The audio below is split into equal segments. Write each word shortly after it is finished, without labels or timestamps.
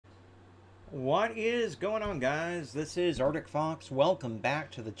What is going on, guys? This is Arctic Fox. Welcome back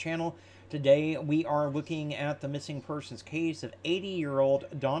to the channel. Today we are looking at the missing persons case of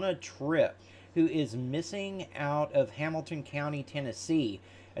 80-year-old Donna Tripp, who is missing out of Hamilton County, Tennessee.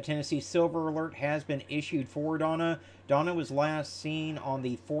 A Tennessee silver alert has been issued for Donna. Donna was last seen on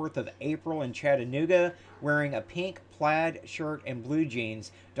the 4th of April in Chattanooga wearing a pink plaid shirt and blue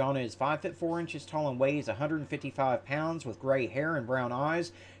jeans. Donna is 5 foot 4 inches tall and weighs 155 pounds with gray hair and brown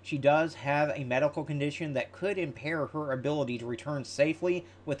eyes. She does have a medical condition that could impair her ability to return safely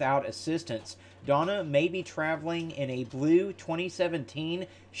without assistance. Donna may be traveling in a blue 2017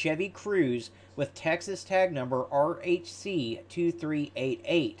 Chevy Cruze with Texas tag number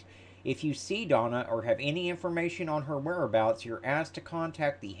RHC2388. If you see Donna or have any information on her whereabouts, you're asked to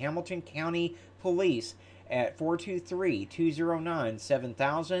contact the Hamilton County Police at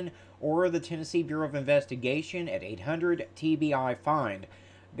 423-209-7000 or the Tennessee Bureau of Investigation at 800-TBI-FIND.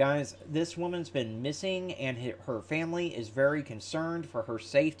 Guys, this woman's been missing and her family is very concerned for her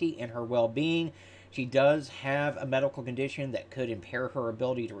safety and her well-being. She does have a medical condition that could impair her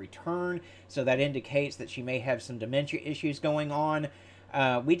ability to return, so that indicates that she may have some dementia issues going on.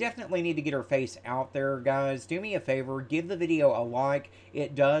 We definitely need to get her face out there, guys. Do me a favor, give the video a like.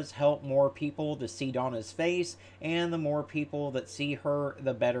 It does help more people to see Donna's face, and the more people that see her,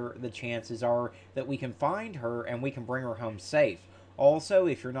 the better the chances are that we can find her and we can bring her home safe. Also,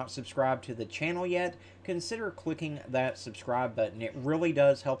 if you're not subscribed to the channel yet, consider clicking that subscribe button. It really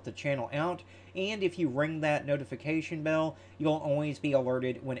does help the channel out, and if you ring that notification bell, you'll always be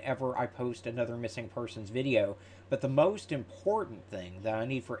alerted whenever I post another missing persons video. But the most important thing that I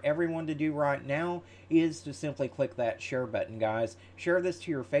need for everyone to do right now is to simply click that share button, guys. Share this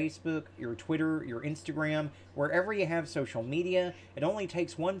to your Facebook, your Twitter, your Instagram, wherever you have social media. It only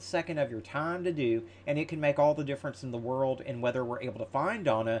takes 1 second of your time to do, and it can make all the difference in the world in whether we're able to find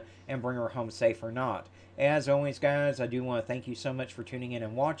Donna and bring her home safe or not. As always, guys, I do want to thank you so much for tuning in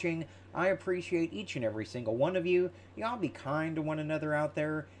and watching. I appreciate each and every single one of you. Y'all be kind to one another out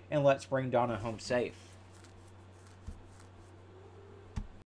there, and let's bring Donna home safe.